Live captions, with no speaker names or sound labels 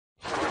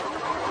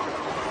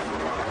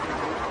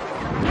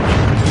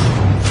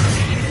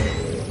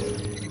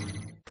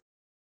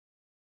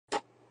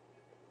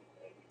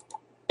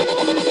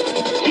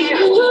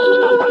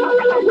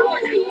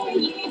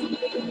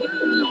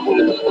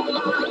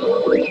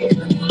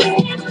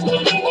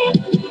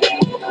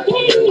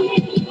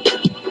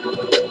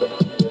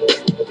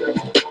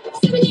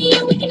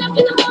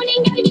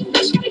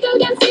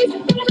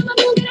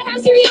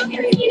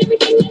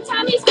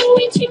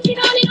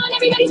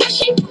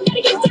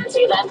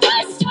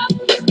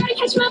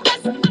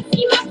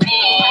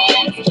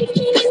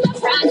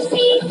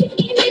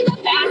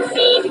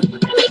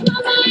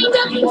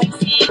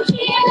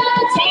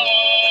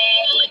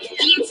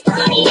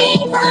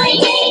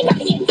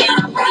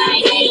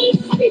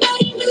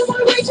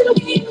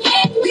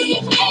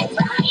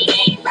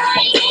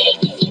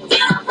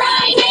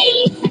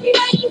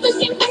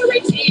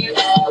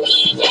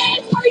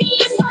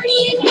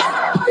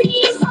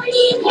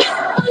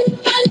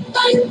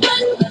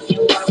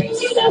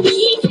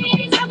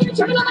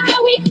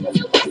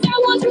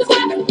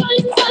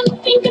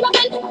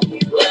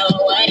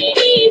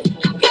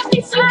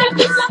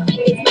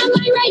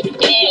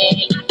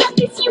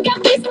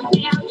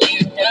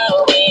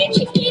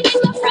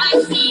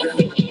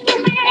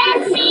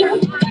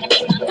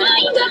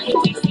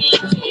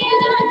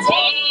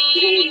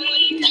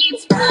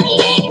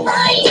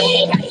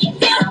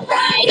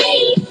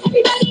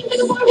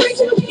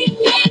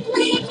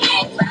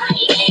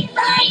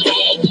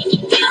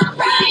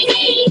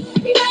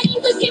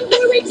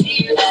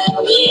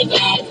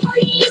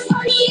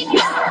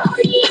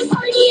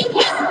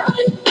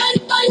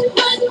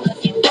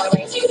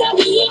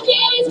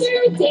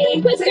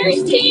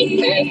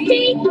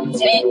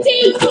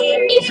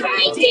It's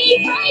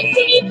Friday,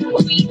 Friday.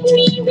 We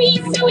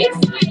so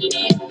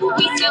excited.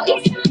 We so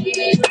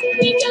excited.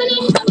 We're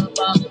gonna have a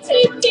ball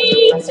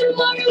today.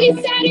 Tomorrow is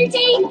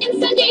Saturday, and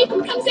Sunday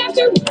comes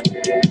afterwards.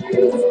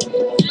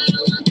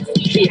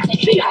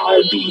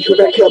 Firday,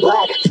 Rebeca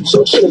Black, so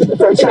chillin' in the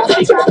third time.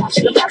 Take the box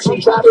in the back, so I'm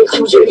driving,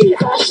 cruising in the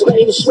fast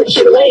lane,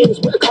 switching lanes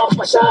with a car on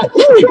my side.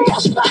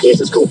 Awesome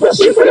is it's cool,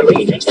 press in front of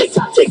me. Tick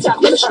tock,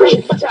 on the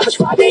screen. My time is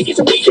Friday, it's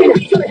a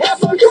weekend. Gonna have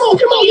fun, come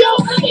on,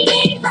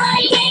 yo.